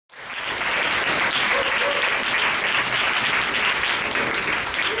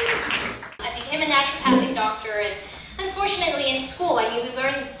naturopathic doctor, and unfortunately in school, I mean, we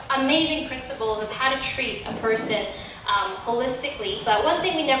learn amazing principles of how to treat a person holistically, but one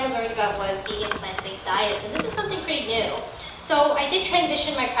thing we never learned about was vegan plant-based diets, and this is something pretty new. So I did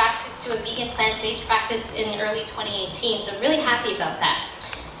transition my practice to a vegan plant-based practice in early 2018, so I'm really happy about that.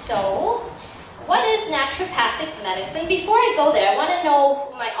 So, what is naturopathic medicine? Before I go there, I want to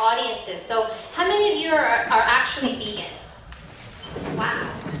know who my audience is. So, how many of you are actually vegan?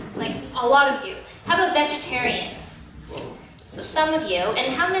 Wow, like a lot of you. How about vegetarian? So some of you.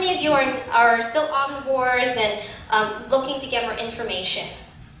 And how many of you are still omnivores and looking to get more information?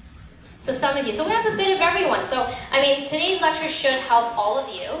 So some of you. So we have a bit of everyone. So, I mean, today's lecture should help all of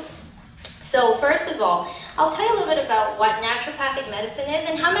you. So first of all, I'll tell you a little bit about what naturopathic medicine is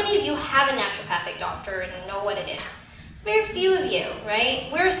and how many of you have a naturopathic doctor and know what it is. Very few of you, right?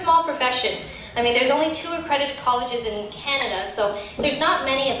 We're a small profession. I mean, there's only 2 accredited colleges in Canada, so there's not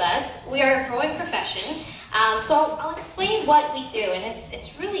many of us. We are a growing profession. So I'll explain what we do, and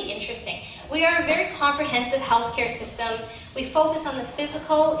it's really interesting. We are a very comprehensive healthcare system. We focus on the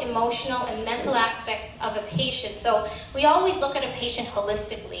physical, emotional, and mental aspects of a patient. So we always look at a patient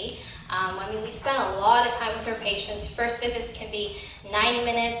holistically. I mean, we spend a lot of time with our patients. First visits can be 90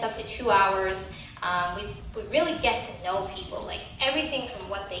 minutes up to 2 hours. We really get to know people, like everything from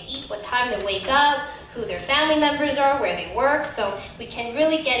what they eat, what time they wake up, who their family members are, where they work. So we can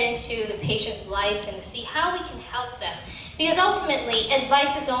really get into the patient's life and see how we can help them. Because ultimately,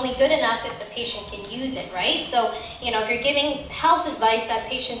 advice is only good enough if the patient can use it, right? So, you know, if you're giving health advice that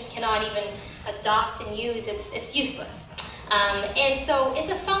patients cannot even adopt and use, it's useless. And so it's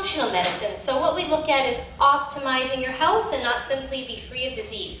a functional medicine. So what we look at is optimizing your health and not simply be free of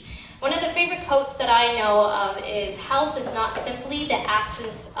disease. One of the favorite quotes that I know of is, health is not simply the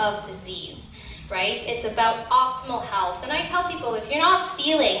absence of disease, right? It's about optimal health. And I tell people, if you're not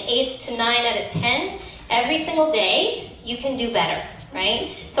feeling 8 to 9 out of 10 every single day, you can do better,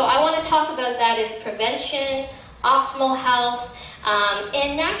 right? So I want to talk about that as prevention, optimal health,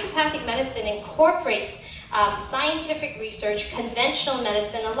 and naturopathic medicine incorporates scientific research, conventional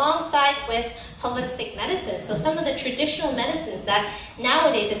medicine, alongside with holistic medicine. So some of the traditional medicines that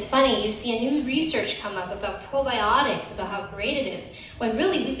nowadays, it's funny, you see a new research come up about probiotics, about how great it is, when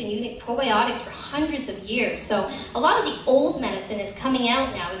really we've been using probiotics for hundreds of years. So a lot of the old medicine is coming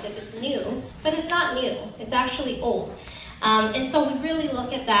out now as if it's new, but it's not new, it's actually old. And so we really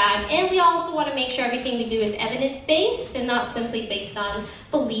look at that, and we also want to make sure everything we do is evidence-based and not simply based on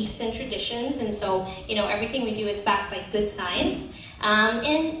beliefs and traditions. And so, you know, everything we do is backed by good science.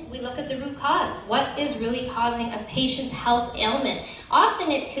 And we look at the root cause. What is really causing a patient's health ailment?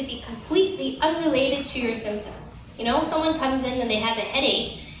 Often it could be completely unrelated to your symptom. You know, someone comes in and they have a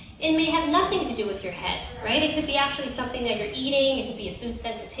headache. It may have nothing to do with your head, right? It could be actually something that you're eating. It could be a food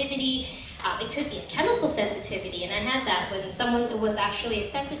sensitivity. It could be a chemical sensitivity, and I had that when someone, it was actually a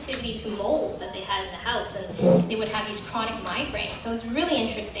sensitivity to mold that they had in the house, and they would have these chronic migraines. So it's really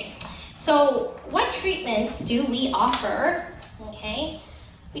interesting. So what treatments do we offer? Okay,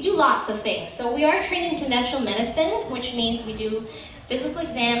 we do lots of things. So we are trained in conventional medicine, which means we do physical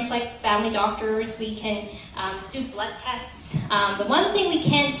exams like family doctors. We can do blood tests. The one thing we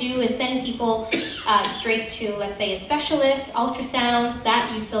can't do is send people straight to, let's say, a specialist, ultrasounds.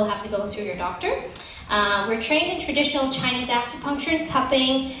 That you still have to go through your doctor. We're trained in traditional Chinese acupuncture and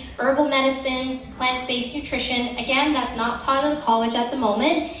cupping, herbal medicine, plant-based nutrition. Again, that's not taught in the college at the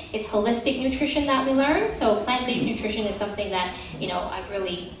moment. It's holistic nutrition that we learn. So plant-based nutrition is something that, you know, I've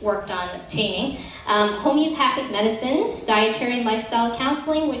really worked on obtaining. Homeopathic medicine, dietary and lifestyle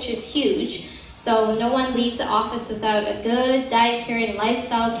counseling, which is huge. So no one leaves the office without a good dietary and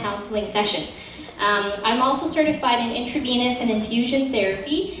lifestyle counseling session. I'm also certified in intravenous and infusion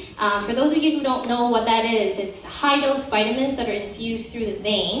therapy. For those of you who don't know what that is, it's high-dose vitamins that are infused through the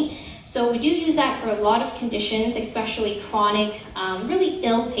vein. So we do use that for a lot of conditions, especially chronic, really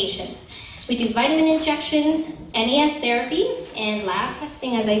ill patients. We do vitamin injections, NES therapy, and lab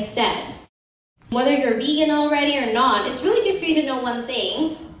testing, as I said. Whether you're vegan already or not, it's really good for you to know one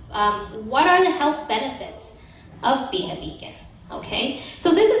thing. What are the health benefits of being a vegan? Okay,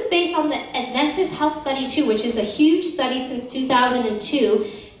 so this is based on the Adventist Health Study 2, which is a huge study since 2002,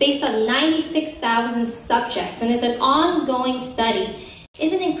 based on 96,000 subjects, and it's an ongoing study.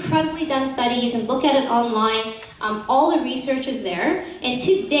 It's an incredibly done study. You can look at it online. All the research is there, and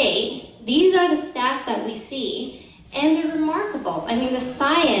to date, these are the stats that we see, and they're remarkable. I mean, the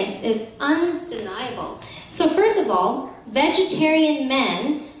science is undeniable. So first of all, vegetarian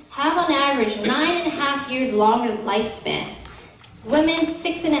men have on average 9.5 years longer lifespan. Women,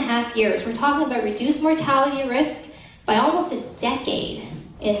 6.5 years. We're talking about reduced mortality risk by almost a decade.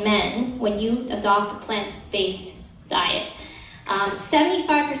 in men when you adopt a plant-based diet.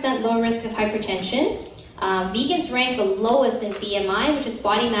 75% lower risk of hypertension. Vegans rank the lowest in BMI, which is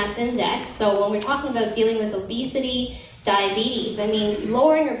body mass index. So when we're talking about dealing with obesity, diabetes, I mean,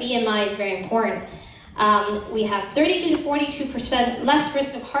 lowering our BMI is very important. We have 32 to 42% less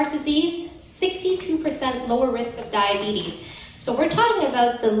risk of heart disease, 62% lower risk of diabetes. So we're talking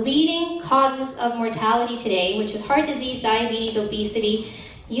about the leading causes of mortality today, which is heart disease, diabetes, obesity,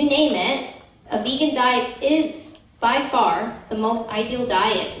 you name it. A vegan diet is by far the most ideal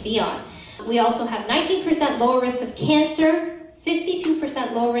diet to be on. We also have 19% lower risk of cancer,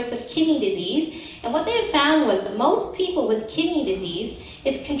 52% lower risk of kidney disease. And what they have found was most people with kidney disease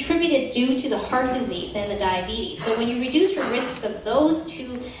is contributed due to the heart disease and the diabetes. So when you reduce your risks of those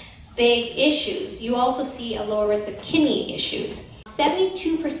two big issues, you also see a lower risk of kidney issues.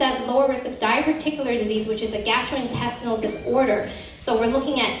 72% lower risk of diverticular disease, which is a gastrointestinal disorder. So we're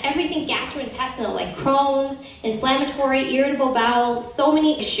looking at everything gastrointestinal, like Crohn's, inflammatory, irritable bowel, so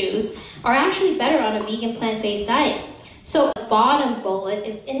many issues are actually better on a vegan plant-based diet. So the bottom bullet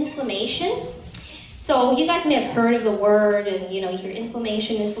is inflammation. So you guys may have heard of the word, and you hear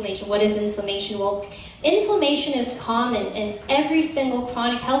inflammation. What is inflammation? Well, inflammation is common in every single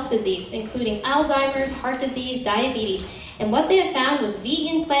chronic health disease, including Alzheimer's, heart disease, diabetes. And what they have found was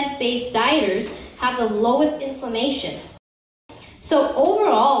vegan plant-based dieters have the lowest inflammation. So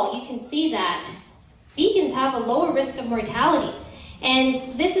overall, you can see that vegans have a lower risk of mortality.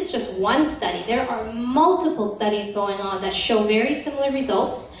 And this is just one study. There are multiple studies going on that show very similar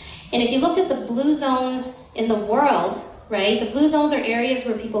results. And if you look at the blue zones in the world, right, the blue zones are areas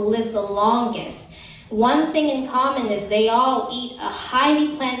where people live the longest. One thing in common is they all eat a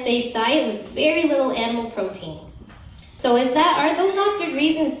highly plant-based diet with very little animal protein. So are those not good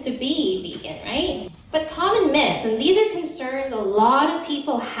reasons to be vegan, right? But common myths, and these are concerns a lot of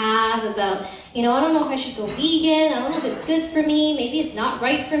people have about, I don't know if I should go vegan, I don't know if it's good for me, maybe it's not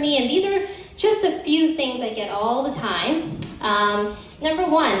right for me, and these are just a few things I get all the time. Number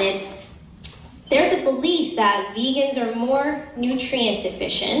one, there's a belief that vegans are more nutrient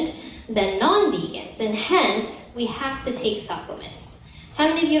deficient than non-vegans, and hence we have to take supplements. How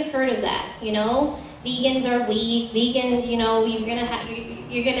many of you have heard of that? Vegans are weak, vegans,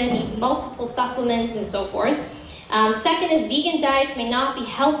 you're gonna need multiple supplements and so forth. Second is vegan diets may not be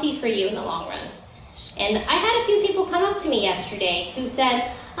healthy for you in the long run. And I had a few people come up to me yesterday who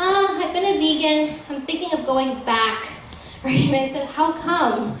said, I've been a vegan, I'm thinking of going back, right? And I said, how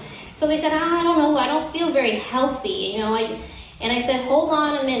come? So they said, I don't know, I don't feel very healthy, and I said, hold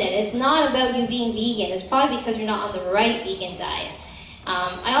on a minute, it's not about you being vegan, it's probably because you're not on the right vegan diet.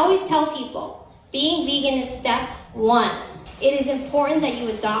 I always tell people, being vegan is step one. It is important that you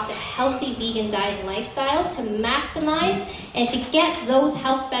adopt a healthy vegan diet and lifestyle to maximize and to get those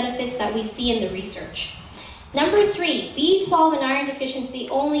health benefits that we see in the research. Number three, B12 and iron deficiency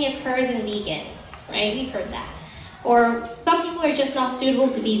only occurs in vegans, right? We've heard that. Or some people are just not suitable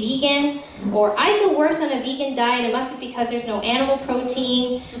to be vegan, or I feel worse on a vegan diet, it must be because there's no animal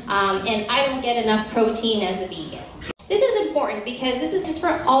protein, and I don't get enough protein as a vegan. This is important because this is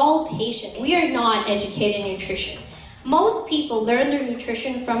for all patients. We are not educated in nutrition. Most people learn their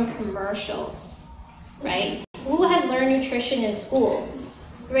nutrition from commercials, right? Who has learned nutrition in school?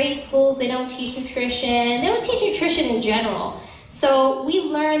 Grade schools, they don't teach nutrition. They don't teach nutrition in general. So we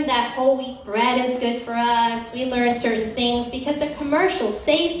learn that whole wheat bread is good for us. We learn certain things because the commercials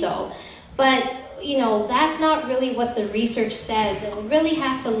say so. But, that's not really what the research says, and we really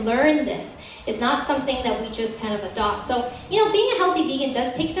have to learn this. It's not something that we just kind of adopt. So, being a healthy vegan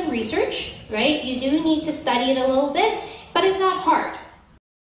does take some research, right? You do need to study it a little bit, but it's not hard.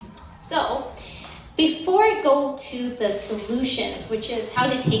 So, before I go to the solutions, which is how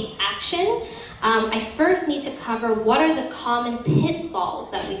to take action, I first need to cover what are the common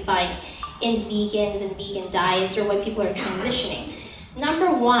pitfalls that we find in vegans and vegan diets or when people are transitioning.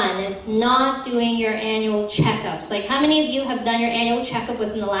 Number one is not doing your annual checkups. Like, how many of you have done your annual checkup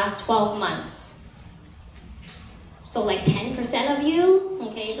within the last 12 months? So like 10% of you?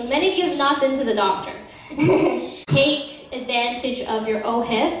 Okay, so many of you have not been to the doctor. Take advantage of your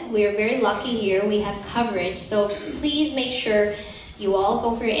OHIP. We are very lucky here, we have coverage. So please make sure you all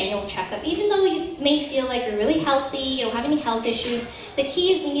go for your annual checkup. Even though you may feel like you're really healthy, you don't have any health issues, the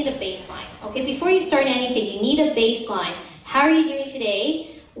key is we need a baseline. Okay, before you start anything, you need a baseline. How are you doing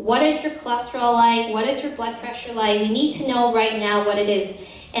today? What is your cholesterol like? What is your blood pressure like? We need to know right now what it is.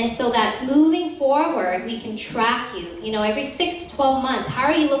 And so that moving forward, we can track you. Every 6 to 12 months, how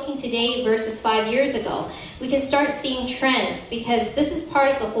are you looking today versus 5 years ago? We can start seeing trends because this is part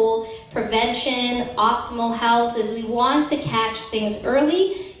of the whole prevention, optimal health, is we want to catch things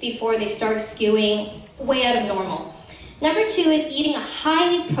early before they start skewing way out of normal. Number 2 is eating a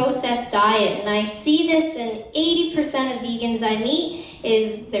highly processed diet, and I see this in 80% of vegans I meet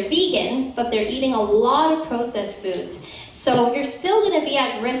is they're vegan, but they're eating a lot of processed foods. So you're still going to be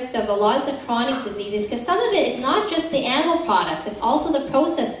at risk of a lot of the chronic diseases, because some of it is not just the animal products, it's also the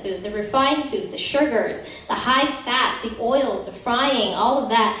processed foods, the refined foods, the sugars, the high fats, the oils, the frying, all of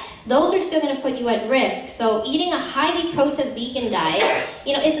that. Those are still going to put you at risk. So eating a highly processed vegan diet,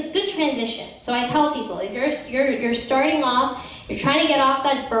 you know, is a good transition. So I tell people, if you're starting off, you're trying to get off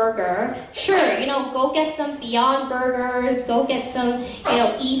that burger, sure, you know, go get some Beyond Burgers, go get some, you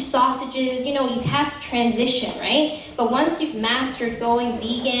know, Eve sausages, you know, you have to transition, right? But once you've mastered going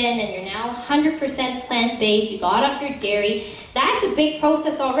vegan and you're now 100% plant-based, you got off your dairy, that's a big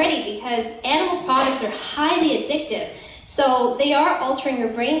process already, because animal products are highly addictive. So they are altering your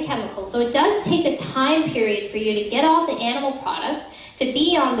brain chemicals. So it does take a time period for you to get off the animal products to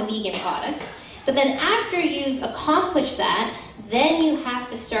be on the vegan products. But then after you've accomplished that, then you have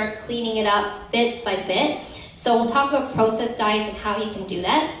to start cleaning it up bit by bit. So we'll talk about processed diets and how you can do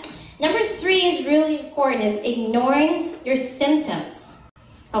that. Number 3 is really important, is ignoring your symptoms.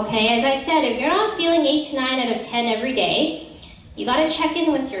 Okay, as I said, if you're not feeling 8 to 9 out of 10 every day, you got to check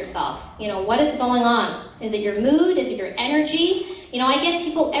in with yourself. You know, what is going on? Is it your mood? Is it your energy? You know, I get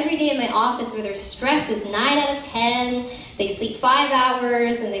people every day in my office where their stress is 9 out of 10, they sleep 5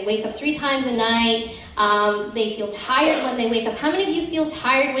 hours, and they wake up 3 times a night. They feel tired when they wake up. How many of you feel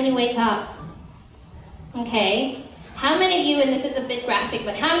tired when you wake up? Okay. How many of you, and this is a bit graphic,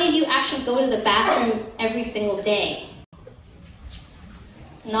 but how many of you actually go to the bathroom every single day?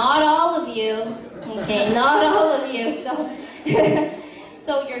 Not all of you. Okay, not all of you.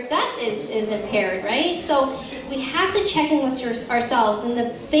 So your gut is impaired, right? So we have to check in with ourselves, and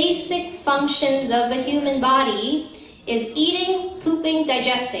the basic functions of a human body is eating, pooping,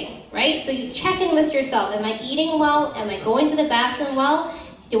 digesting, right? So you check in with yourself. Am I eating well? Am I going to the bathroom well?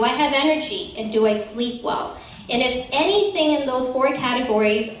 Do I have energy? And do I sleep well? And if anything in those 4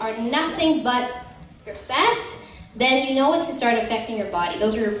 categories are nothing but your best, then you know it can start affecting your body.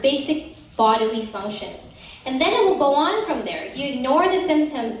 Those are your basic bodily functions. And then it will go on from there. You ignore the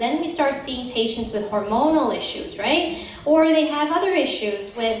symptoms, then we start seeing patients with hormonal issues, right? Or they have other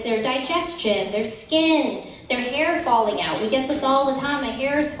issues with their digestion, their skin, their hair falling out. We get this all the time, my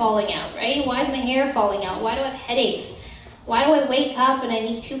hair is falling out, right? Why is my hair falling out? Why do I have headaches? Why do I wake up and I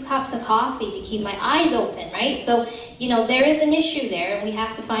need 2 cups of coffee to keep my eyes open, right? So, you know, there is an issue there, and we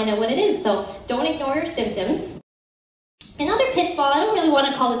have to find out what it is. So don't ignore your symptoms. Another pitfall, I don't really want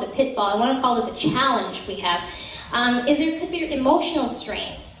to call this a pitfall, I want to call this a challenge we have, is there could be emotional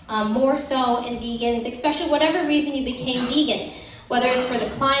strains, more so in vegans, especially whatever reason you became vegan, whether it's for the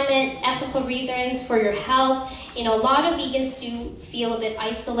climate, ethical reasons, for your health. You know, a lot of vegans do feel a bit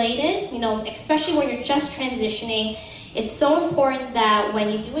isolated, you know, especially when you're just transitioning. It's so important that when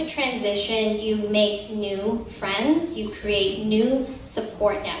you do a transition, you make new friends, you create new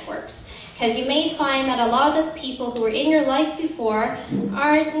support networks. Because you may find that a lot of the people who were in your life before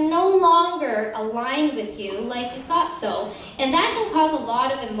are no longer aligned with you like you thought so. And that can cause a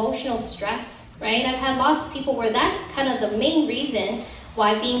lot of emotional stress, right? I've had lots of people where that's kind of the main reason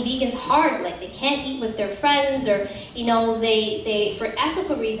why being vegan's hard. Like, they can't eat with their friends, or, you know, they for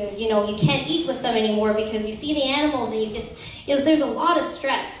ethical reasons, you know, you can't eat with them anymore because you see the animals and you just, you know, there's a lot of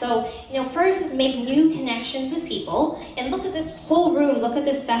stress. So, you know, first is make new connections with people, and look at this whole room, look at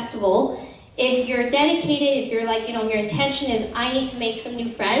this festival. If you're dedicated, if you're like, you know, your intention is, I need to make some new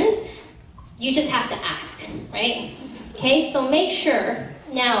friends, you just have to ask, right? Okay, so make sure.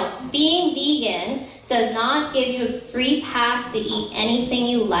 Now, being vegan does not give you a free pass to eat anything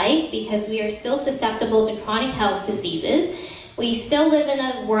you like, because we are still susceptible to chronic health diseases. We still live in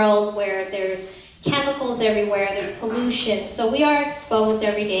a world where there's chemicals everywhere, there's pollution, so we are exposed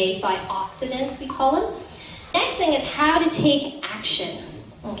every day by oxidants, we call them. Next thing is how to take action,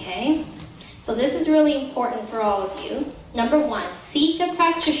 okay? So this is really important for all of you. Number 1, seek a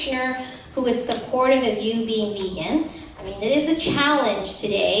practitioner who is supportive of you being vegan. I mean, it is a challenge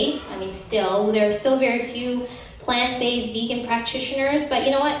today. I mean, there are still very few plant-based vegan practitioners, but you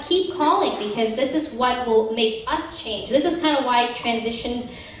know what? Keep calling, because this is what will make us change. This is kind of why I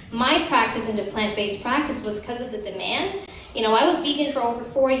transitioned my practice into plant-based practice, was because of the demand. You know, I was vegan for over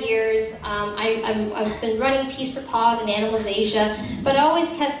 4 years. I've been running Peace for Paws and Animals Asia, but I always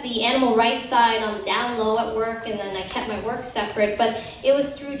kept the animal rights side on the down low at work, and then I kept my work separate. But it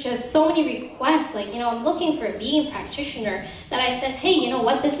was through just so many requests, like, you know, I'm looking for a vegan practitioner, that I said, hey, you know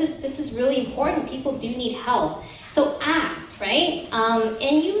what, this is really important. People do need help. So ask, right?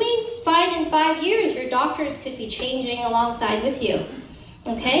 And you may find in 5 years, your doctors could be changing alongside with you,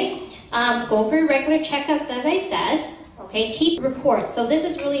 okay? Go for your regular checkups, as I said, okay? Keep reports. So this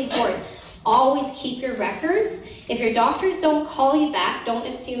is really important. Always keep your records. If your doctors don't call you back, don't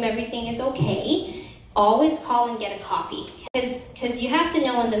assume everything is okay. Always call and get a copy. Because you have to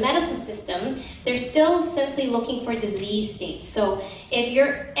know in the medical system, they're still simply looking for disease states. So if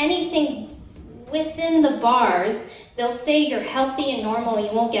you're anything within the bars, they'll say you're healthy and normal and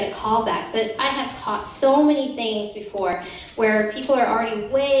you won't get a call back. But I have caught so many things before where people are already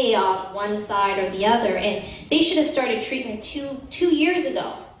way on one side or the other, and they should have started treatment two years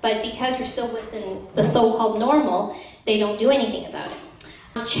ago. But because we're still within the so-called normal, they don't do anything about it.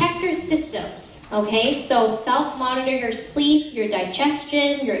 Check your systems, okay? So self-monitor your sleep, your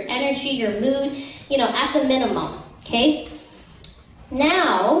digestion, your energy, your mood, at the minimum, okay?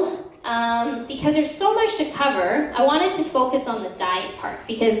 Now, because there's so much to cover, I wanted to focus on the diet part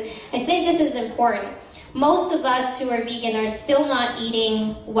because I think this is important. Most of us who are vegan are still not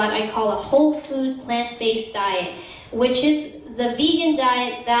eating what I call a whole food plant-based diet, which is the vegan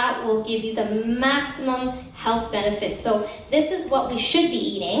diet that will give you the maximum health benefits. So this is what we should be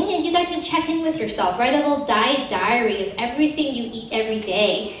eating, and you guys can check in with yourself. Write a little diet diary of everything you eat every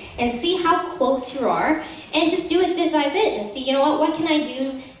day and see how close you are, and just do it bit by bit and see, what can I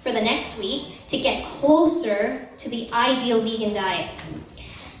do for the next week to get closer to the ideal vegan diet.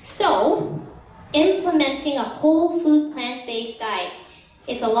 So, implementing a whole food plant-based diet.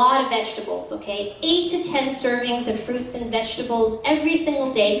 It's a lot of vegetables, okay? 8 to 10 servings of fruits and vegetables every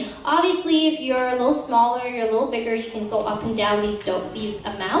single day. Obviously, if you're a little smaller, you're a little bigger, you can go up and down these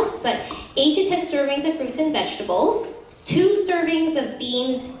amounts, but 8 to 10 servings of fruits and vegetables, 2 servings of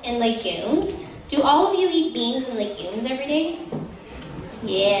beans and legumes. Do all of you eat beans and legumes every day?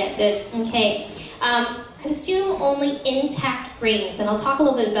 Yeah, good, okay. Consume only intact grains, and I'll talk a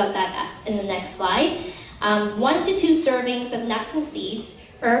little bit about that in the next slide. 1 to 2 servings of nuts and seeds,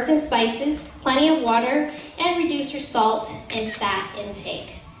 herbs and spices, plenty of water, and reduce your salt and fat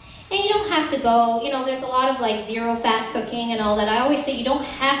intake. And you don't have to go, there's a lot of zero fat cooking and all that. I always say you don't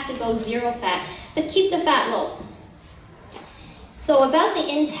have to go zero fat, but keep the fat low. So about the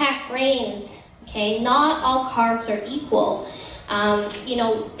intact grains, okay, not all carbs are equal.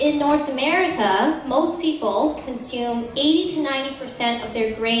 In North America, most people consume 80 to 90% of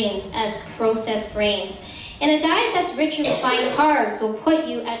their grains as processed grains. And a diet that's rich in refined carbs will put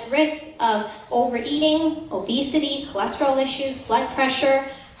you at risk of overeating, obesity, cholesterol issues, blood pressure,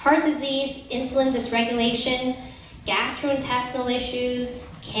 heart disease, insulin dysregulation, gastrointestinal issues,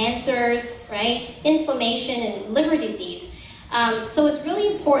 cancers, right? Inflammation and liver disease. So it's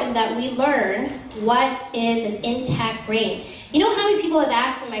really important that we learn what is an intact grain. You know how many people have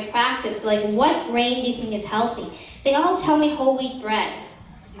asked in my practice, what grain do you think is healthy? They all tell me whole wheat bread.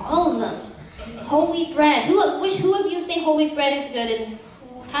 All of them. Whole wheat bread. Who of you think whole wheat bread is good, and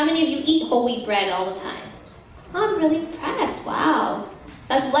how many of you eat whole wheat bread all the time? I'm really impressed. Wow.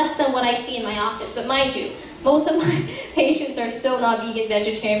 That's less than what I see in my office, but mind you, most of my patients are still not vegan,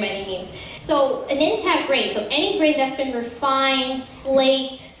 vegetarian by any means. So an intact grain, so any grain that's been refined,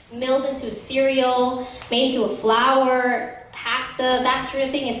 flaked, milled into a cereal, made into a flour, pasta, that sort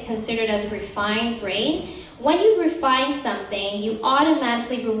of thing is considered as a refined grain. When you refine something, you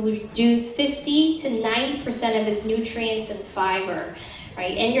automatically will reduce 50 to 90% of its nutrients and fiber,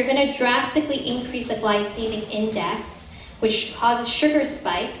 right? And you're going to drastically increase the glycemic index, which causes sugar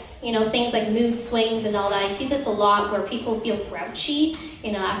spikes, things like mood swings and all that. I see this a lot where people feel grouchy,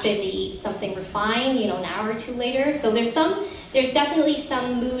 after they eat something refined, an hour or two later. So there's definitely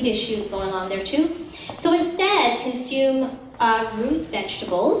some mood issues going on there too. So instead, consume root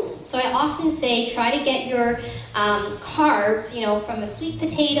vegetables. So I often say try to get your carbs, from a sweet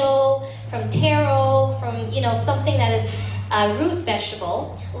potato, from taro, from something that is a root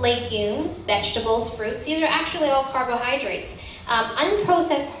vegetable, legumes, vegetables, fruits. These are actually all carbohydrates.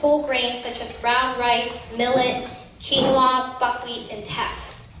 Unprocessed whole grains such as brown rice, millet, quinoa, buckwheat, and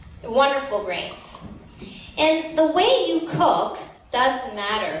teff. They're wonderful grains. And the way you cook does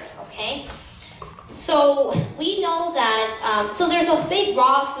matter, okay? So we know that, so there's a big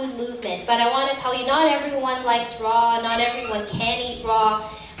raw food movement, but I want to tell you not everyone likes raw, not everyone can eat raw,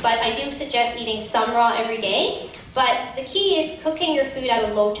 but I do suggest eating some raw every day. But the key is cooking your food at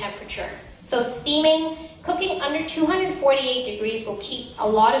a low temperature. So steaming, cooking under 248 degrees will keep a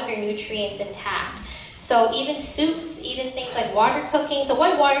lot of your nutrients intact. So even soups, even things like water cooking. So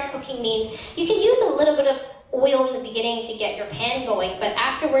what water cooking means, you can use a little bit of oil in the beginning to get your pan going, but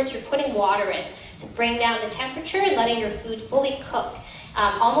afterwards you're putting water in to bring down the temperature and letting your food fully cook,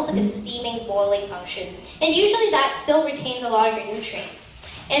 almost like a steaming, boiling function. And usually that still retains a lot of your nutrients.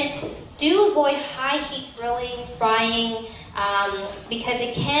 And Do avoid high heat grilling, frying, because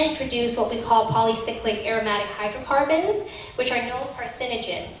it can produce what we call polycyclic aromatic hydrocarbons, which are known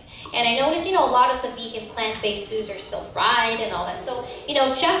carcinogens. And I notice, a lot of the vegan plant-based foods are still fried and all that. So,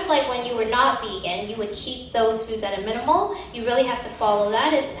 just like when you were not vegan, you would keep those foods at a minimal. You really have to follow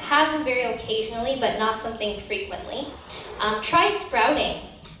that. It's have them very occasionally, but not something frequently. Try sprouting.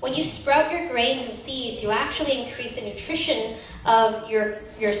 When you sprout your grains and seeds, you actually increase the nutrition of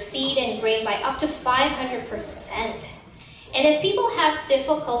your seed and grain by up to 500%. And if people have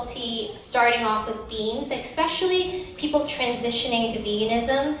difficulty starting off with beans, especially people transitioning to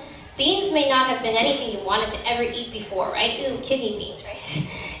veganism, beans may not have been anything you wanted to ever eat before, right? Ooh, kidney beans, right?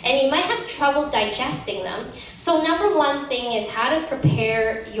 And you might have trouble digesting them. So number one thing is how to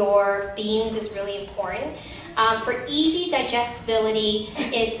prepare your beans is really important. For easy digestibility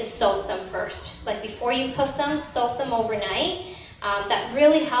is to soak them first. Like before you cook them, soak them overnight. That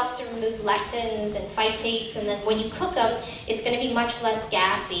really helps to remove lectins and phytates, and then when you cook them, it's going to be much less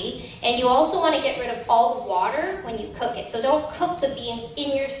gassy. And you also want to get rid of all the water when you cook it. So don't cook the beans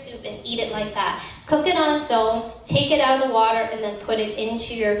in your soup and eat it like that. Cook it on its own, take it out of the water, and then put it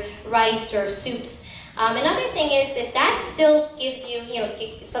into your rice or soups. Another thing is, if that still gives you,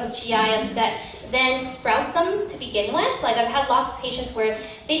 some GI upset, then sprout them to begin with. Like I've had lots of patients where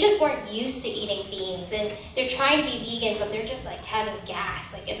they just weren't used to eating beans and they're trying to be vegan, but they're just like having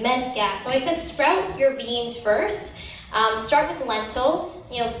gas, like immense gas. So I said sprout your beans first. Start with lentils,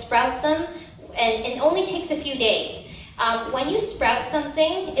 sprout them, and it only takes a few days. When you sprout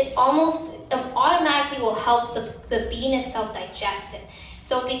something, it almost automatically will help the bean itself digest it.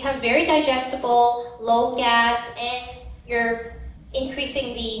 So it becomes very digestible, low gas, and you're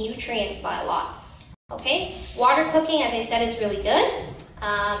increasing the nutrients by a lot. Okay, water cooking, as I said, is really good.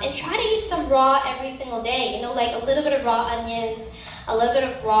 And try to eat some raw every single day, like a little bit of raw onions, a little bit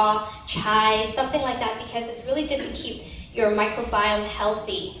of raw chives, something like that, because it's really good to keep your microbiome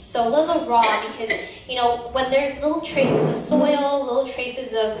healthy. So a little bit raw, because when there's little traces of soil, little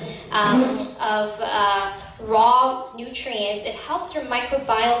traces of raw nutrients, it helps your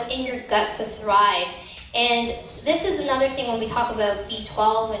microbiome in your gut to thrive. And this is another thing when we talk about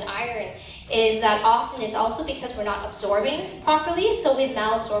B12 and iron, is that often it's also because we're not absorbing properly, so we have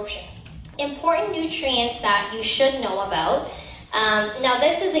malabsorption. Important nutrients that you should know about. Now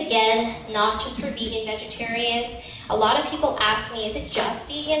this is again not just for vegan vegetarians. A lot of people ask me, is it just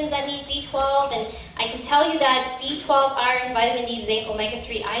vegans that need B12? And I can tell you that B12, iron, vitamin D, zinc,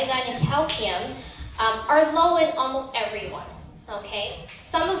 omega-3, iodine, and calcium are low in almost everyone. Okay,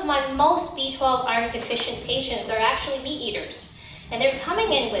 some of my most B12 iron deficient patients are actually meat eaters, and they're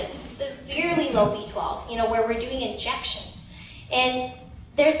coming in with severely low B12, where we're doing injections. And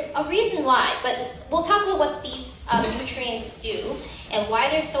there's a reason why, but we'll talk about what these nutrients do and why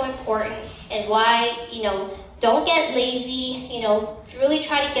they're so important, and why, don't get lazy, really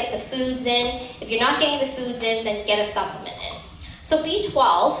try to get the foods in. If you're not getting the foods in, then get a supplement in. So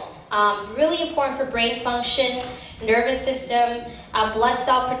B12, really important for brain function, nervous system, blood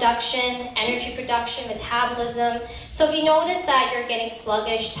cell production, energy production, metabolism. So if you notice that you're getting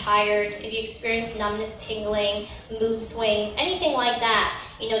sluggish, tired, if you experience numbness, tingling, mood swings, anything like that,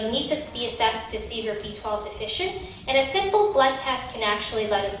 you need to be assessed to see if you're B12 deficient. And a simple blood test can actually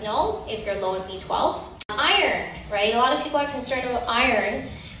let us know if you're low in B12. Iron, right? A lot of people are concerned about iron.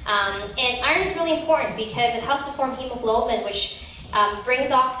 And iron is really important because it helps to form hemoglobin, which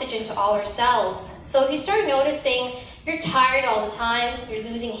brings oxygen to all our cells. So if you start noticing you're tired all the time, you're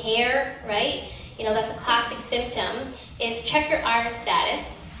losing hair, right? That's a classic symptom, is check your iron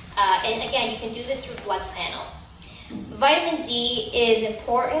status. And again, you can do this through blood panel. Vitamin D is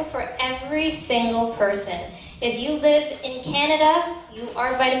important for every single person. If you live in Canada, you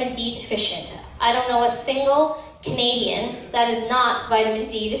are vitamin D deficient. I don't know a single Canadian that is not vitamin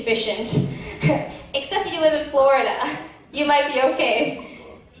D deficient, except if you live in Florida. You might be okay.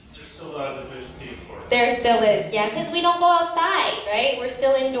 There's still a deficiency in Florida. There still is, yeah, because we don't go outside, right? We're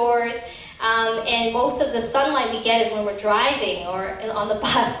still indoors, and most of the sunlight we get is when we're driving or on the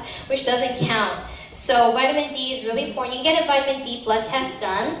bus, which doesn't count. So vitamin D is really important. You can get a vitamin D blood test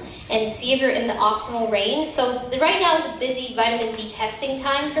done and see if you're in the optimal range. So right now is a busy vitamin D testing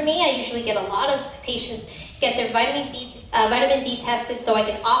time for me. I usually get a lot of patients get their vitamin D tested so I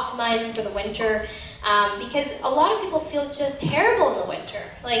can optimize them for the winter. Because a lot of people feel just terrible in the winter.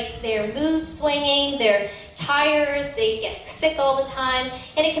 Like their mood swinging, they're tired, they get sick all the time,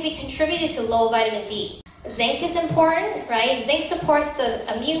 and it can be contributed to low vitamin D. Zinc is important, right? Zinc supports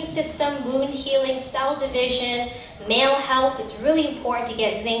the immune system, wound healing, cell division, male health. It's really important to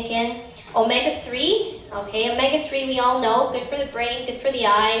get zinc in. Omega-3, okay, omega-3 we all know, good for the brain, good for the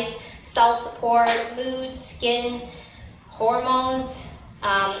eyes, cell support, mood, skin, hormones,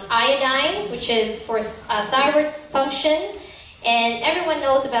 iodine, which is for thyroid function, and everyone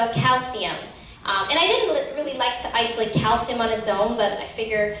knows about calcium. And I didn't really like to isolate calcium on its own, but I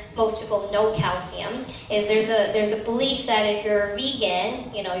figure most people know calcium. There's a belief that if you're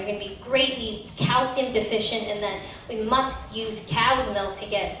vegan, you're going to be greatly calcium deficient, and then we must use cow's milk to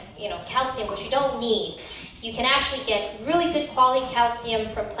get calcium, which you don't need. You can actually get really good quality calcium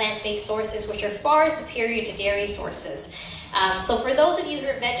from plant-based sources, which are far superior to dairy sources. So for those of you who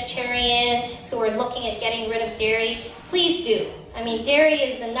are vegetarian, who are looking at getting rid of dairy, please do. I mean, dairy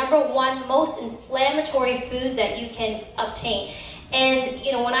is the #1 most inflammatory food that you can obtain. And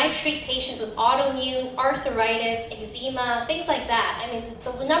when I treat patients with autoimmune, arthritis, eczema, things like that, I mean,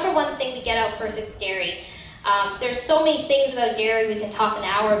 the #1 thing we get out first is dairy. There's so many things about dairy, we can talk an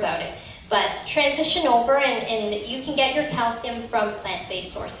hour about it. But transition over and you can get your calcium from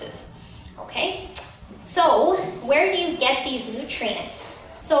plant-based sources. Okay? So, where do you get these nutrients?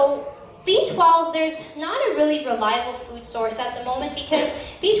 So, B12, there's not a really reliable food source at the moment because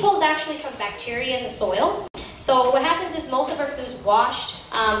B12 is actually from bacteria in the soil. So what happens is most of our food's washed,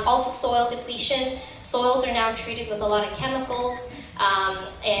 also soil depletion. Soils are now treated with a lot of chemicals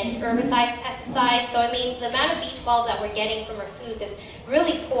and herbicides, pesticides. So I mean, the amount of B12 that we're getting from our foods is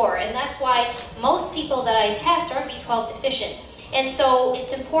really poor, and that's why most people that I test are B12 deficient. And so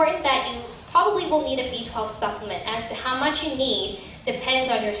it's important that you probably will need a B12 supplement. As to how much you need depends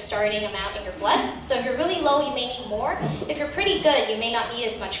on your starting amount in your blood. So if you're really low, you may need more. If you're pretty good, you may not need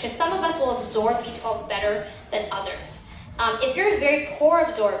as much, because some of us will absorb B12 better than others. If you're a very poor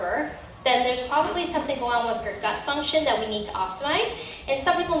absorber, then there's probably something going on with your gut function that we need to optimize. And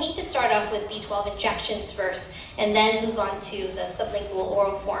some people need to start off with B12 injections first, and then move on to the sublingual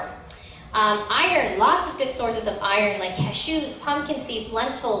oral form. Iron, lots of good sources of iron like cashews, pumpkin seeds,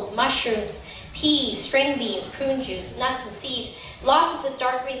 lentils, mushrooms, peas, string beans, prune juice, nuts and seeds. Lots of the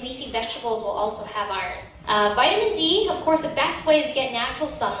dark green leafy vegetables will also have iron. Vitamin D, of course, the best way is to get natural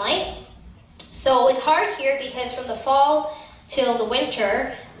sunlight. So it's hard here because from the fall till the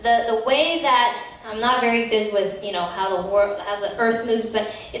winter, the way that, I'm not very good with how the earth moves, but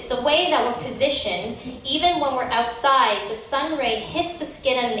it's the way that we're positioned. Even when we're outside, the sun ray hits the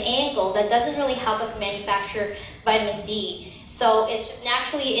skin at an angle that doesn't really help us manufacture vitamin D. So it's just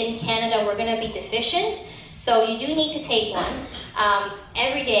naturally in Canada we're going to be deficient. So you do need to take one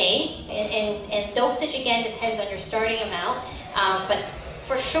every day, and dosage again depends on your starting amount. But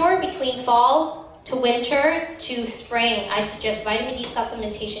for sure, between fall to winter to spring, I suggest vitamin D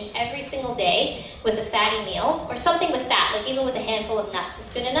supplementation every single day with a fatty meal, or something with fat, like even with a handful of nuts is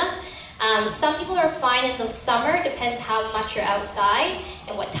good enough. Some people are fine in the summer, depends how much you're outside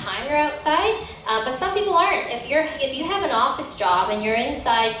and what time you're outside, but some people aren't. If you have an office job and you're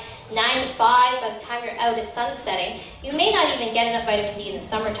inside 9 to 5, by the time you're out it's sun setting, you may not even get enough vitamin D in the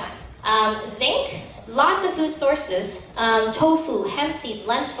summertime. Zinc, lots of food sources, tofu, hemp seeds,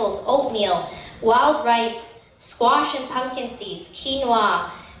 lentils, oatmeal, wild rice, squash and pumpkin seeds,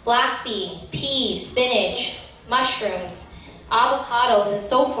 quinoa, black beans, peas, spinach, mushrooms, avocados, and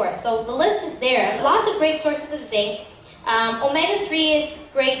so forth. So the list is there. Lots of great sources of zinc. Omega-3 is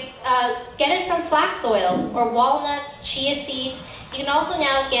great. Get it from flax oil or walnuts, chia seeds. You can also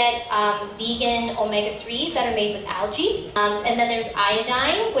now get vegan omega-3s that are made with algae. And then there's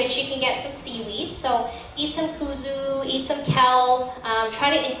iodine, which you can get from seaweed. So eat some kuzu, eat some kelp.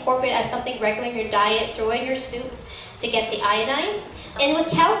 Try to incorporate as something regular in your diet. Throw in your soups to get the iodine. And with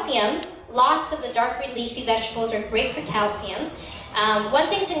calcium, lots of the dark green leafy vegetables are great for calcium. One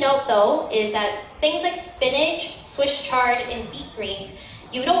thing to note though is that things like spinach, Swiss chard, and beet greens,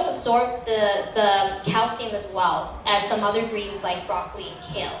 you don't absorb the calcium as well as some other greens like broccoli and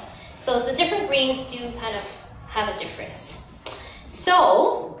kale. So the different greens do kind of have a difference.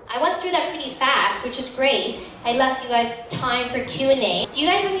 So I went through that pretty fast, which is great. I left you guys time for Q&A. Do you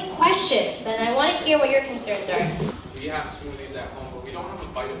guys have any questions? And I want to hear what your concerns are. We have smoothies at home, but we don't have the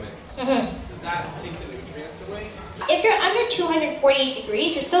vitamins. Does that take the nutrients away? If you're under 248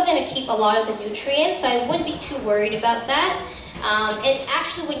 degrees, you're still going to keep a lot of the nutrients, so I wouldn't be too worried about that. And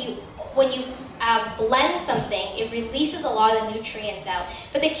actually, when you blend something, it releases a lot of the nutrients out.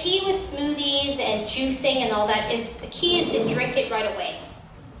 But the key with smoothies and juicing and all that is, the key is to drink it right away.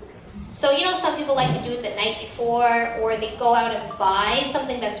 So some people like to do it the night before, or they go out and buy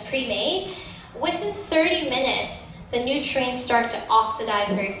something that's pre-made. Within 30 minutes, the nutrients start to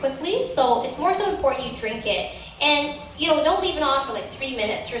oxidize very quickly, so it's more so important you drink it. And don't leave it on for like 3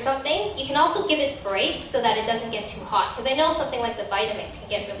 minutes or something. You can also give it breaks so that it doesn't get too hot, because I know something like the Vitamix can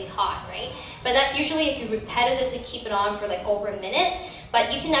get really hot, right? But that's usually if you repetitively keep it on for like over a minute.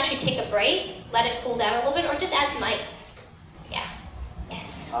 But you can actually take a break, let it cool down a little bit, or just add some ice. Yeah.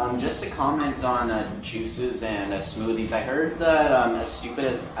 Yes. Just a comment on juices and smoothies. I heard that as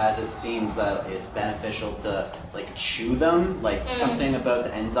stupid as it seems, that it's beneficial to like chew them, like something about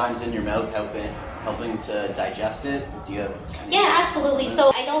the enzymes in your mouth helping to digest it. Do you have any? Yeah, absolutely.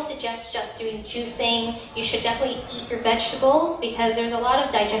 So I don't suggest just doing juicing. You should definitely eat your vegetables because there's a lot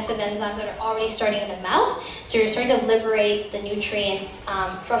of digestive enzymes that are already starting in the mouth. So you're starting to liberate the nutrients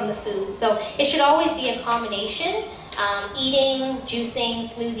from the food. So it should always be a combination. Eating, juicing,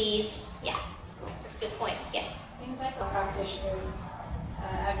 smoothies. Yeah, that's a good point. Yeah. Seems like the practitioners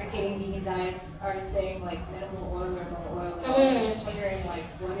advocating vegan diets are saying like minimal oil or no oil. I'm just wondering like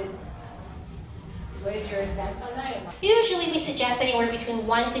what is your stance on that? Usually we suggest anywhere between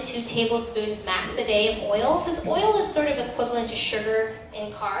 1 to 2 tablespoons max a day of oil, because oil is sort of equivalent to sugar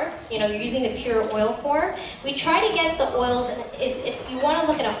in carbs. You know, you're using the pure oil form. We try to get the oils, and if you want to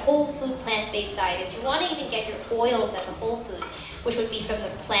look at a whole food plant-based diet, is you want to even get your oils as a whole food, which would be from the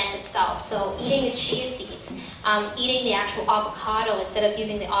plant itself. So eating the chia seeds, eating the actual avocado instead of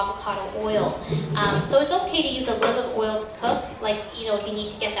using the avocado oil. So it's okay to use a little bit of oil to cook, like, you know, if you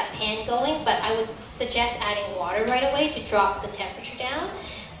need to get that pan going, but I would suggest adding water right away to drop the temperature down.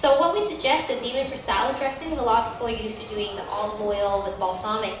 So what we suggest is even for salad dressings, a lot of people are used to doing the olive oil with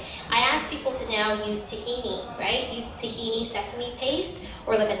balsamic. I ask people to now use tahini, right? Use tahini sesame paste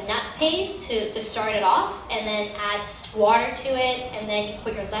or like a nut paste to start it off, and then add water to it, and then you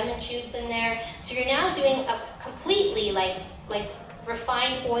put your lemon juice in there. So you're now doing a completely like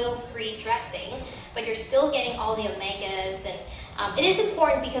refined oil-free dressing, but you're still getting all the omegas. And it is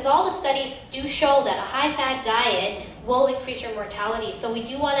important because all the studies do show that a high-fat diet will increase your mortality. So we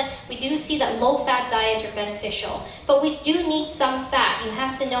do see that low-fat diets are beneficial, but we do need some fat. You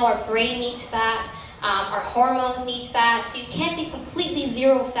have to know our brain needs fat. Our hormones need fat, so you can't be completely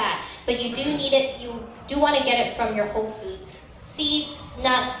zero fat, but you do need it. You do want to get it from your whole foods. Seeds,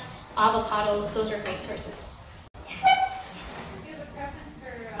 nuts, avocados, those are great sources. Do you have a preference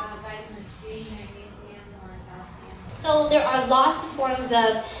for vitamin C, magnesium, or calcium? So there are lots of forms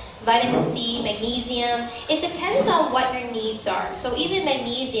of vitamin C, magnesium. It depends on what your needs are. So even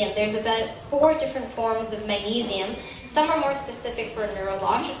magnesium, there's about 4 different forms of magnesium. Some are more specific for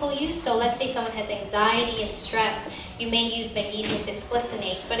neurological use. So let's say someone has anxiety and stress, you may use magnesium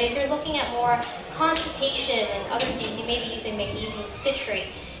bisglycinate. But if you're looking at more constipation and other things, you may be using magnesium citrate.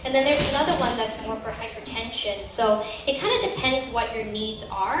 And then there's another one that's more for hypertension. So it kind of depends what your needs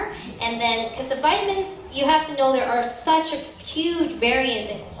are. And then, because the vitamins, you have to know there are such a huge variance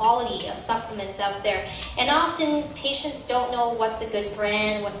in quality of supplements out there. And often patients don't know what's a good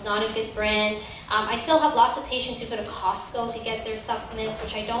brand, what's not a good brand. I still have lots of patients who go to Costco to get their supplements,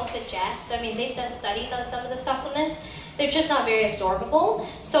 which I don't suggest. I mean, they've done studies on some of the supplements. They're just not very absorbable.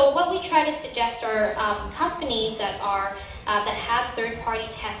 So what we try to suggest are companies that have third-party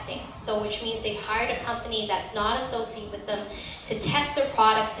testing. So which means they've hired a company that's not associated with them to test their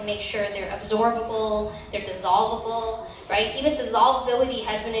products to make sure they're absorbable, they're dissolvable, right? Even dissolvability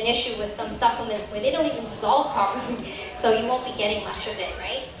has been an issue with some supplements where they don't even dissolve properly, so you won't be getting much of it,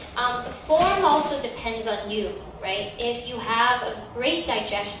 right? The form also depends on you, right? If you have a great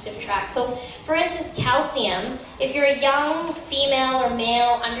digestive tract. So for instance, calcium, if you're a young female or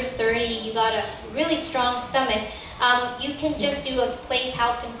male under 30, you got a really strong stomach, you can just do a plain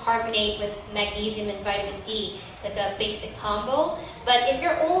calcium carbonate with magnesium and vitamin D, like a basic combo. But if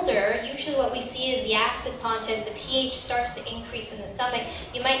you're older, usually what we see is the acid content, the pH starts to increase in the stomach.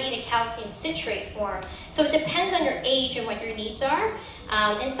 You might need a calcium citrate form. So it depends on your age and what your needs are.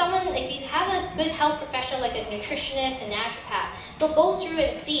 And someone, if you have a good health professional like a nutritionist and naturopath, they'll go through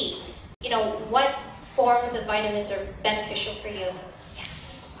and see, you know, what forms of vitamins are beneficial for you. Yeah.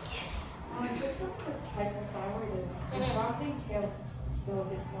 Yes. Just something with hypothyroidism, is broccoli and kale still a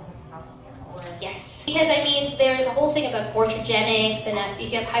good form of calcium? Or? Yes, because I mean, there's a whole thing about goitrogenics, and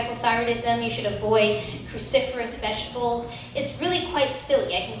if you have hypothyroidism, you should avoid cruciferous vegetables. It's really quite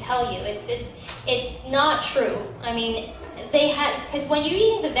silly, I can tell you. It's not true. I mean, because when you're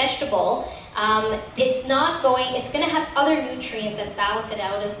eating the vegetable, it's going to have other nutrients that balance it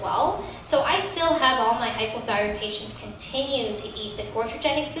out as well. So I still have all my hypothyroid patients continue to eat the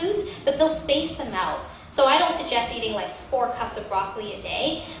goitrogenic foods, but they'll space them out. So I don't suggest eating like 4 cups of broccoli a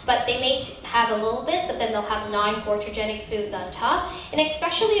day, but they may have a little bit, but then they'll have non-goitrogenic foods on top. And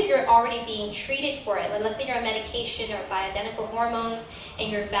especially if you're already being treated for it, like let's say you're on medication or bioidentical hormones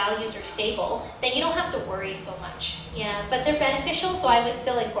and your values are stable, then you don't have to worry so much. Yeah, but they're beneficial, so I would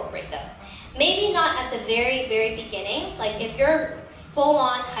still incorporate them. Maybe not at the very, very beginning. Like if you're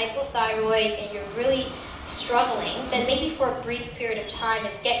full-on hypothyroid and you're really struggling, then maybe for a brief period of time,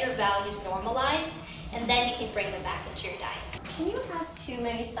 it's get your values normalized, and then you can bring them back into your diet. Can you have too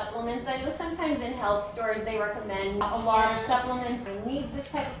many supplements? I know sometimes in health stores they recommend a lot of supplements. I need this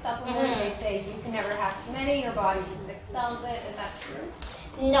type of supplement. They say you can never have too many, your body just expels it. Is that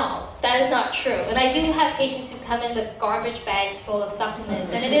true? No, that is not true. And I do have patients who come in with garbage bags full of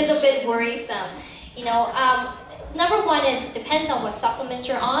supplements, and it is a bit worrisome. You know, number one is it depends on what supplements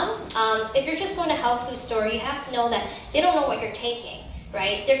you're on. If you're just going to a health food store, you have to know that they don't know what you're taking.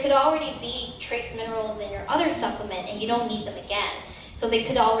 Right? There could already be trace minerals in your other supplement and you don't need them again. So they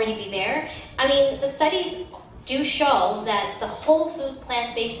could already be there. I mean, the studies do show that the whole food,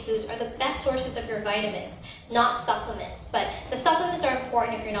 plant-based foods are the best sources of your vitamins, not supplements. But the supplements are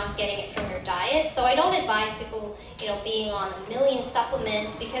important if you're not getting it from your diet. So I don't advise people, you know, being on a million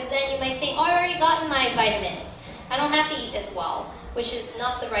supplements, because then you might think, oh, I already gotten my vitamins. I don't have to eat as well, which is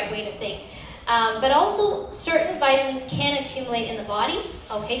not the right way to think. But also, certain vitamins can accumulate in the body.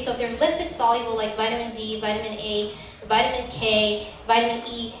 Okay, so if they're lipid soluble, like vitamin D, vitamin A, vitamin K, vitamin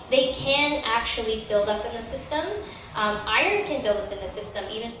E, they can actually build up in the system. Iron can build up in the system,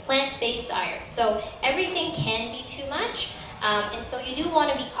 even plant-based iron. So everything can be too much. And so you do want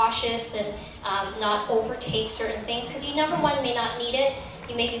to be cautious and not overtake certain things, because you, number one, may not need it.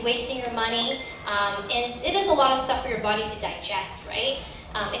 You may be wasting your money. And it is a lot of stuff for your body to digest, right?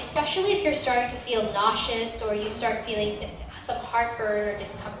 Especially if you're starting to feel nauseous or you start feeling some heartburn or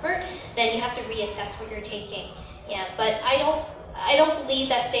discomfort, then you have to reassess what you're taking. Yeah, but I don't believe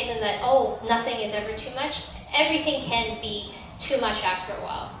that statement that, oh, nothing is ever too much. Everything can be too much after a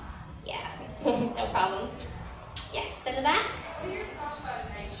while. Yeah, no problem. Yes, in the back? What are your thoughts about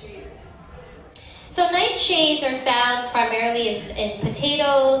nightshades? So nightshades are found primarily in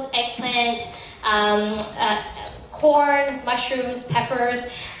potatoes, eggplant, corn, mushrooms, peppers,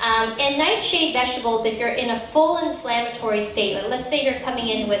 and nightshade vegetables, if you're in a full inflammatory state, let's say you're coming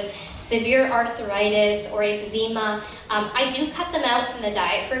in with severe arthritis or eczema, I do cut them out from the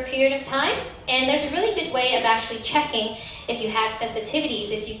diet for a period of time. And there's a really good way of actually checking if you have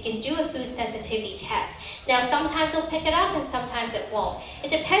sensitivities, is you can do a food sensitivity test. Now, sometimes it'll pick it up and sometimes it won't.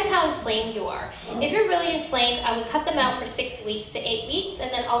 It depends how inflamed you are. If you're really inflamed, I would cut them out for 6 weeks to 8 weeks,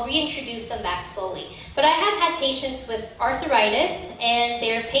 and then I'll reintroduce them back slowly. But I have had patients with arthritis, and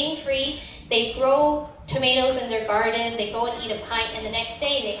they're pain-free. They grow tomatoes in their garden, they go and eat a pint, and the next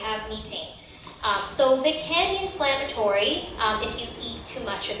day they have knee pain. So they can be inflammatory if you eat too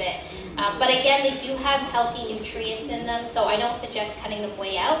much of it. But again, they do have healthy nutrients in them, so I don't suggest cutting them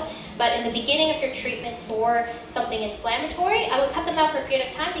way out. But in the beginning of your treatment for something inflammatory, I would cut them out for a period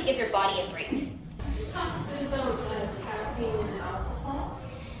of time to give your body a break. Could you talk about caffeine and alcohol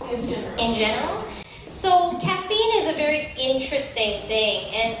in general? In general? So caffeine is a very interesting thing,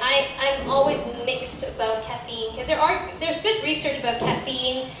 and I'm always mixed about caffeine, because there's good research about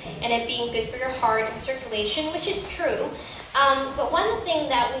caffeine and it being good for your heart and circulation, which is true. But one thing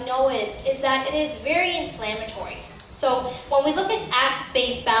that we know is that it is very inflammatory. So when we look at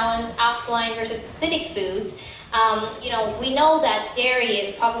acid-base balance, alkaline versus acidic foods, we know that dairy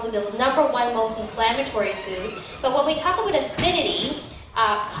is probably the #1 most inflammatory food. But when we talk about acidity,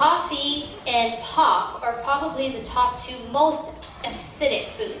 coffee and pop are probably the top 2 most acidic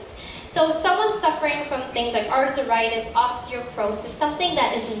foods. So if someone's suffering from things like arthritis, osteoporosis, something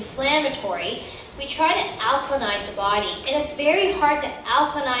that is inflammatory, we try to alkalinize the body. And it's very hard to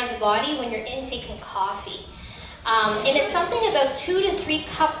alkalinize the body when you're intaking coffee. And it's something about 2 to 3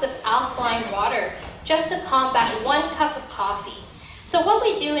 cups of alkaline water just to combat 1 cup of coffee. So what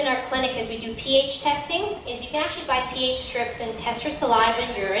we do in our clinic is we do pH testing, is you can actually buy pH strips and test your saliva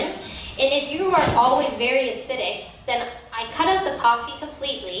and urine. And if you are always very acidic, then I cut out the coffee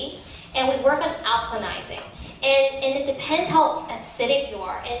completely and we work on alkalinizing. And it depends how acidic you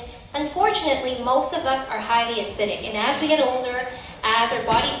are. And unfortunately, most of us are highly acidic. And as we get older, as our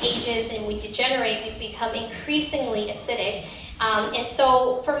body ages and we degenerate, we become increasingly acidic. And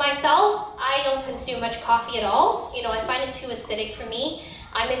so for myself, I don't consume much coffee at all. I find it too acidic for me.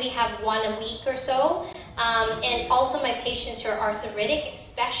 I maybe have 1 a week or so. And also my patients who are arthritic,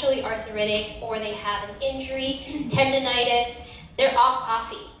 especially arthritic, or they have an injury, tendonitis, they're off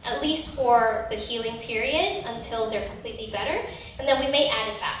coffee, at least for the healing period until they're completely better. And then we may add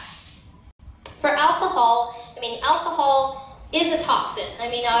it back. For alcohol, alcohol is a toxin.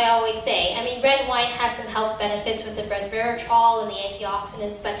 I always say. Red wine has some health benefits with the resveratrol and the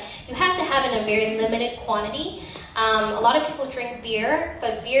antioxidants, but you have to have it in a very limited quantity. A lot of people drink beer,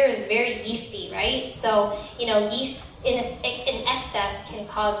 but beer is very yeasty, right? So, yeast in excess can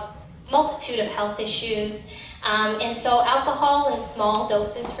cause multitude of health issues. And so alcohol in small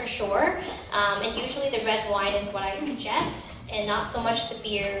doses for sure, and usually the red wine is what I suggest, and not so much the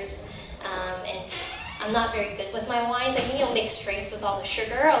beers. And I'm not very good with my wines. I can mix drinks with all the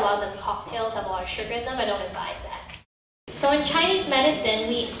sugar. A lot of the cocktails have a lot of sugar in them. I don't advise that. So in Chinese medicine,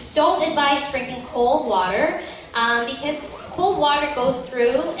 we don't advise drinking cold water because cold water goes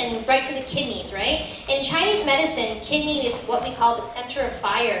through and right to the kidneys, right? In Chinese medicine, kidney is what we call the center of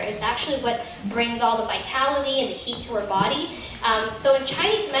fire. It's actually what brings all the vitality and the heat to our body. So in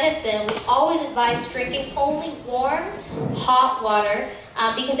Chinese medicine, we always advise drinking only warm, hot water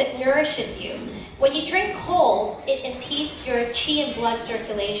because it nourishes you. When you drink cold, it impedes your qi and blood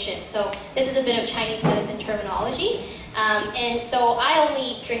circulation. So this is a bit of Chinese medicine terminology. And so I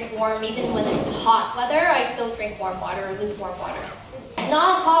only drink warm even when it's hot weather. I still drink warm water or lukewarm water. It's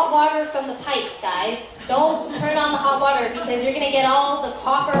not hot water from the pipes, guys. Don't turn on the hot water because you're going to get all the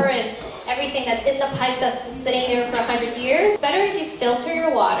copper and everything that's in the pipes that's sitting there for 100 years. Better is you filter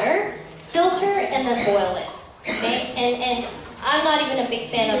your water, filter and then boil it. Okay? And I'm not even a big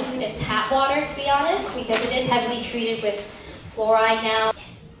fan of tap water, to be honest, because it is heavily treated with fluoride now.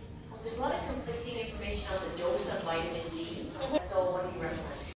 Yes. There's a lot of conflicting information on the dose of vitamin D. So what do you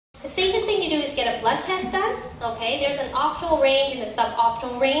recommend? The safest thing to do is get a blood test done. Okay, there's an optimal range and a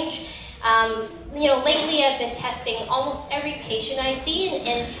suboptimal range. Lately I've been testing almost every patient I see,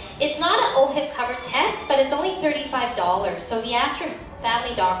 and it's not an OHIP covered test, but it's only $35. So if you ask your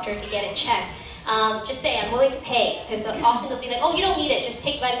family doctor to get it checked, just say I'm willing to pay, because often they'll be like, oh, you don't need it, just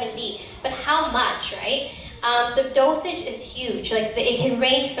take vitamin D. But how much, right? The dosage is huge. It can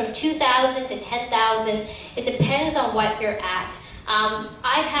range from 2,000 to 10,000. It depends on what you're at.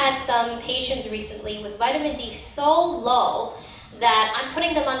 I've had some patients recently with vitamin D so low that I'm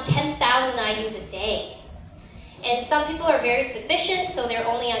putting them on 10,000 IUs a day. And some people are very sufficient, so they're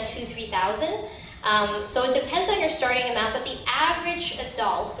only on 2,000 to 3,000. So it depends on your starting amount, but the average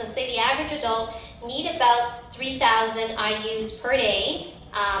adult, let's say the average adult, need about 3,000 IUs per day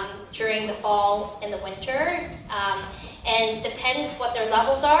during the fall and the winter. And depends what their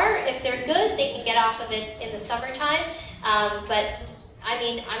levels are. If they're good, they can get off of it in the summertime. But I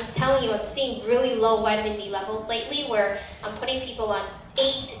mean, I'm telling you, I'm seeing really low vitamin D levels lately where I'm putting people on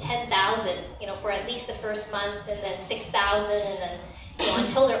 8,000 to 10,000, for at least the first month, and then 6,000, and then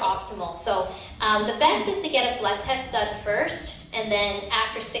until they're optimal. So the best is to get a blood test done first, and then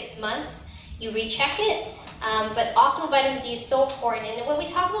after 6 months, you recheck it. But optimal vitamin D is so important. And when we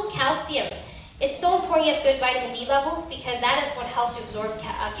talk about calcium, it's so important you have good vitamin D levels because that is what helps you absorb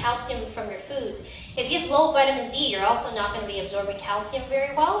calcium from your foods. If you have low vitamin D, you're also not going to be absorbing calcium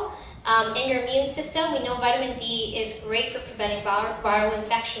very well. In your immune system, we know vitamin D is great for preventing viral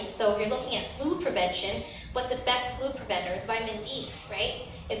infections. So if you're looking at flu prevention, what's the best flu preventer? It's vitamin D, right?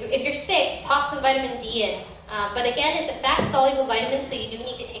 If you're sick, pop some vitamin D in. But again, it's a fat-soluble vitamin, so you do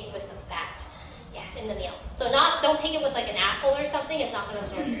need to take it with some fat, in the meal. So don't take it with like an apple or something. It's not going to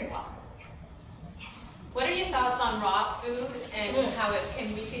absorb very well. Yes. What are your thoughts on raw food and how it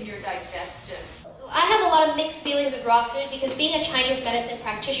can weaken your digestion? I have a lot of mixed feelings with raw food because being a Chinese medicine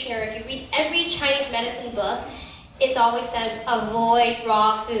practitioner, if you read every Chinese medicine book, it always says avoid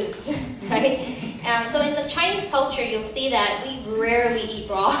raw foods, right? So in the Chinese culture, you'll see that we rarely eat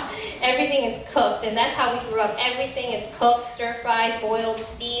raw. Everything is cooked, and that's how we grew up. Everything is cooked, stir-fried, boiled,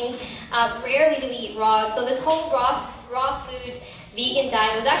 steamed. Rarely do we eat raw. So this whole raw food vegan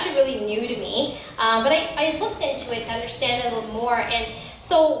diet was actually really new to me, but I looked into it to understand it a little more. And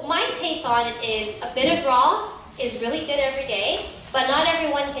so my take on it is a bit of raw is really good every day, but not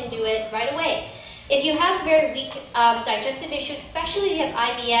everyone can do it right away. If you have a very weak digestive issue, especially if you have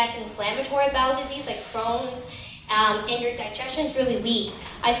IBS, inflammatory bowel disease like Crohn's, and your digestion is really weak,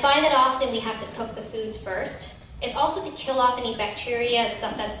 I find that often we have to cook the foods first. It's also to kill off any bacteria and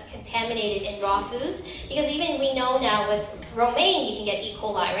stuff that's contaminated in raw foods, because even we know now with romaine you can get E.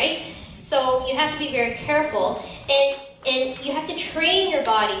 coli, right? So you have to be very careful, and you have to train your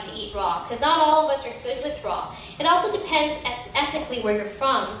body to eat raw, because not all of us are good with raw. It also depends ethnically where you're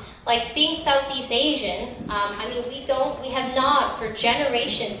from. Like being Southeast Asian, we have not for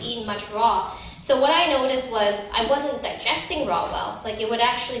generations eaten much raw. So what I noticed was I wasn't digesting raw well. Like it would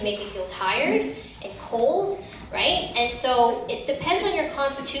actually make me feel tired and cold, right? And so it depends on your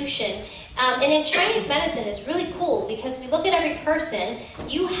constitution. And in Chinese medicine, it's really cool because we look at every person,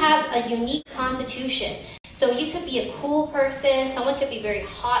 you have a unique constitution. So you could be a cool person, someone could be very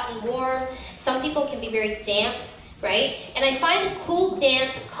hot and warm, some people can be very damp, right? And I find that cool,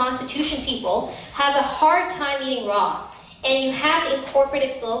 damp constitution people have a hard time eating raw. And you have to incorporate it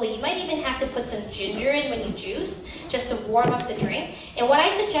slowly. You might even have to put some ginger in when you juice, just to warm up the drink. And what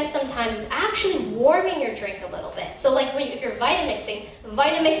I suggest sometimes is actually warming your drink a little bit. So like if you're Vitamixing,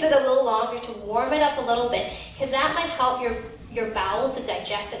 Vitamix it a little longer to warm it up a little bit, because that might help your bowels to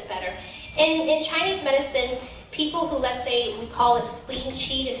digest it better. In Chinese medicine, people who, let's say, we call it spleen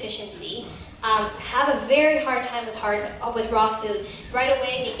qi deficiency, have a very hard time with raw food. Right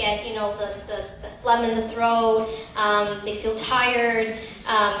away they get, the phlegm in the throat, they feel tired.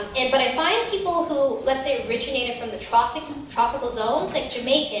 But I find people who, let's say, originated from the tropical zones, like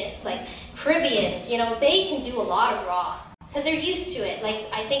Jamaicans, like Caribbeans, they can do a lot of raw, because they're used to it. Like,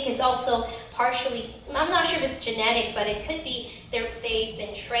 I think it's also partially, I'm not sure if it's genetic, but it could be they've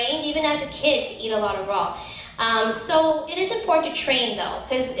been trained, even as a kid, to eat a lot of raw. So it is important to train, though,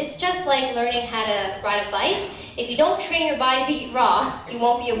 because it's just like learning how to ride a bike. If you don't train your body to eat raw, you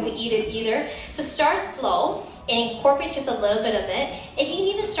won't be able to eat it either. So start slow and incorporate just a little bit of it. And you can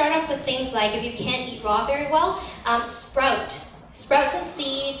even start off with things like, if you can't eat raw very well, sprout some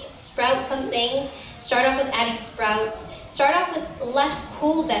seeds, sprout some things. Start off with adding sprouts. Start off with less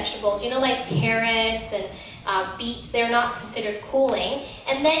cool vegetables, like carrots and beets. They're not considered cooling.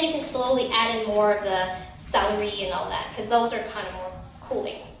 And then you can slowly add in more of the celery and all that, because those are kind of more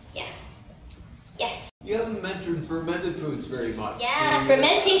cooling. Yeah. Yes? You haven't mentioned fermented foods very much. Yeah,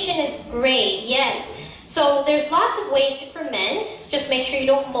 fermentation is great, yes. So there's lots of ways to ferment. Just make sure you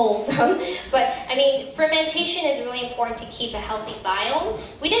don't mold them. But I mean, fermentation is really important to keep a healthy biome.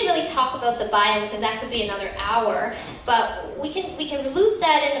 We didn't really talk about the biome because that could be another hour. But we can loop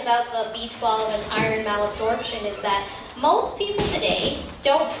that in about the B12 and iron malabsorption, is that most people today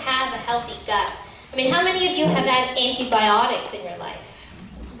don't have a healthy gut. I mean, how many of you have had antibiotics in your life?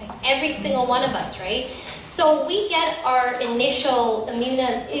 Like every single one of us, right? So we get our initial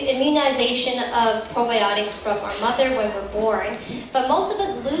immunization of probiotics from our mother when we're born, but most of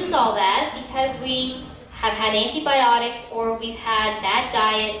us lose all that because we have had antibiotics or we've had bad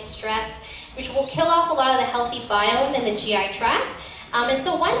diet, stress, which will kill off a lot of the healthy biome in the GI tract. And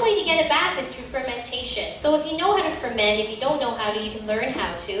so one way to get it back is through fermentation. So if you know how to ferment, if you don't know how to, you can learn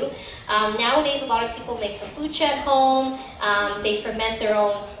how to. Nowadays, a lot of people make kombucha at home. They ferment their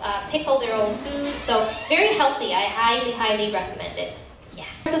own, pickle their own food. So very healthy. I highly, highly recommend it. Yeah.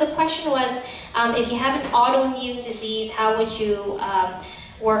 So the question was, if you have an autoimmune disease, how would you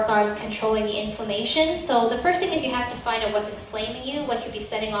work on controlling the inflammation? So the first thing is you have to find out what's inflaming you, what could be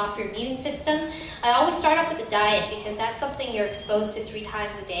setting off your immune system. I always start off with the diet because that's something you're exposed to 3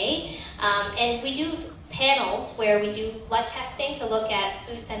 times a day. And we do panels where we do blood testing to look at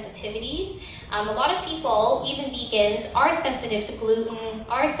food sensitivities. A lot of people, even vegans, are sensitive to gluten,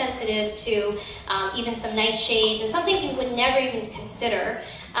 are sensitive to even some nightshades, and some things you would never even consider,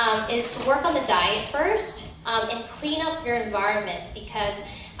 is to work on the diet first and clean up your environment, because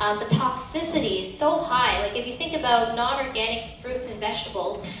the toxicity is so high. Like if you think about non-organic fruits and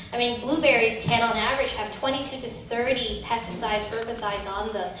vegetables, I mean, blueberries can on average have 22 to 30 pesticides, herbicides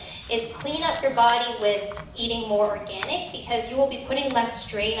on them. Is clean up your body with eating more organic, because you will be putting less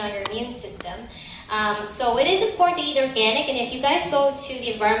strain on your immune system. So it is important to eat organic, and if you guys go to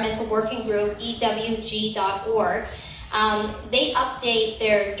the environmental working group, ewg.org, they update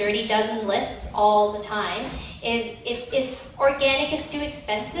their Dirty Dozen lists all the time. Is if organic is too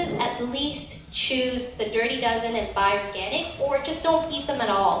expensive, at least choose the Dirty Dozen and buy organic, or just don't eat them at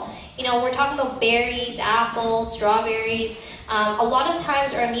all. We're talking about berries, apples, strawberries. A lot of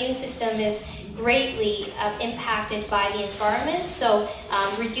times our immune system is greatly impacted by the environment, so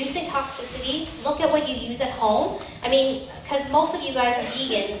reducing toxicity, look at what you use at home. I mean, because most of you guys are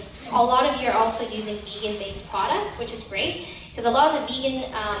vegan, a lot of you are also using vegan-based products, which is great, because a lot of the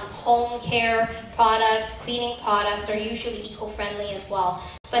vegan home care products, cleaning products are usually eco-friendly as well.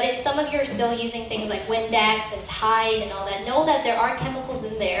 But if some of you are still using things like Windex and Tide and all that, know that there are chemicals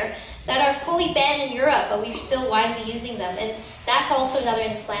in there that are fully banned in Europe, but we're still widely using them. And that's also another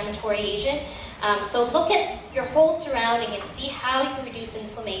inflammatory agent. So look at your whole surrounding and see how you can reduce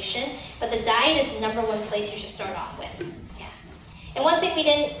inflammation. But the diet is the #1 place you should start off with. Yeah. And one thing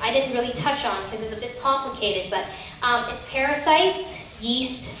I didn't really touch on because it's a bit complicated, but it's parasites,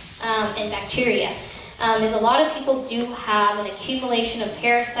 yeast, and bacteria. Is a lot of people do have an accumulation of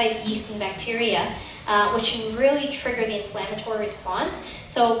parasites, yeast, and bacteria, which can really trigger the inflammatory response.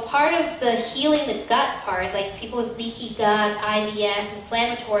 So part of the healing the gut part, like people with leaky gut, IBS,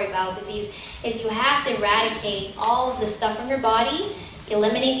 inflammatory bowel disease, is you have to eradicate all of the stuff from your body,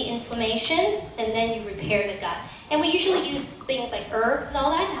 eliminate the inflammation, and then you repair the gut. And we usually use things like herbs and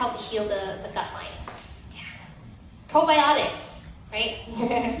all that to help to heal the gut line. Yeah. Probiotics, right?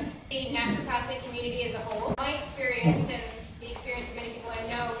 The naturopathic community as a whole, my experience and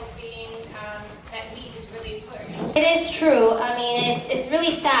It is true. I mean, it's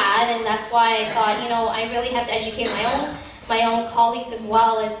really sad, and that's why I thought, you know, I really have to educate my own colleagues as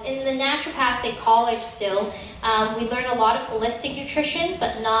well. As in the naturopathic college still, we learn a lot of holistic nutrition,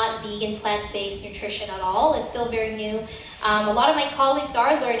 but not vegan plant-based nutrition at all. It's still very new. A lot of my colleagues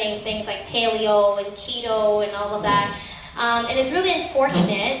are learning things like paleo and keto and all of that. And it's really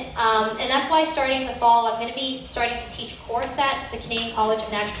unfortunate, and that's why starting in the fall, I'm going to be starting to teach a course at the Canadian College of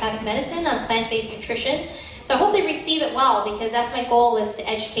Naturopathic Medicine on plant-based nutrition. So I hope they receive it well, because that's my goal, is to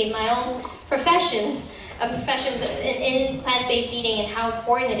educate my own professions in plant-based eating and how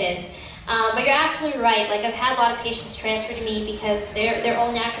important it is. But you're absolutely right. Like, I've had a lot of patients transfer to me because their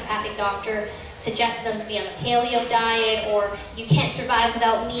own naturopathic doctor suggested them to be on a paleo diet, or you can't survive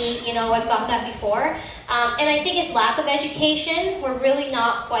without meat. You know, I've got that before. And I think it's lack of education. We're really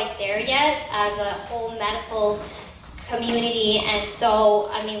not quite there yet as a whole medical community. And so,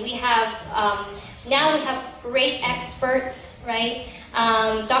 I mean, we have, now we have great experts, right?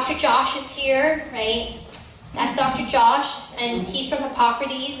 Dr. Josh is here, right? That's Dr. Josh, and he's from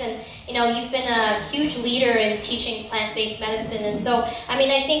Hippocrates, and you know, you've been a huge leader in teaching plant-based medicine, and so, I mean,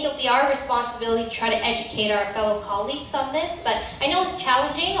 I think it'll be our responsibility to try to educate our fellow colleagues on this, but I know it's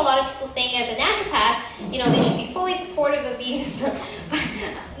challenging. A lot of people think as a naturopath, you know, they should be fully supportive of veganism, but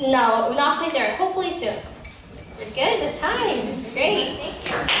no, we're not quite there. Hopefully soon. We're good, the time, great.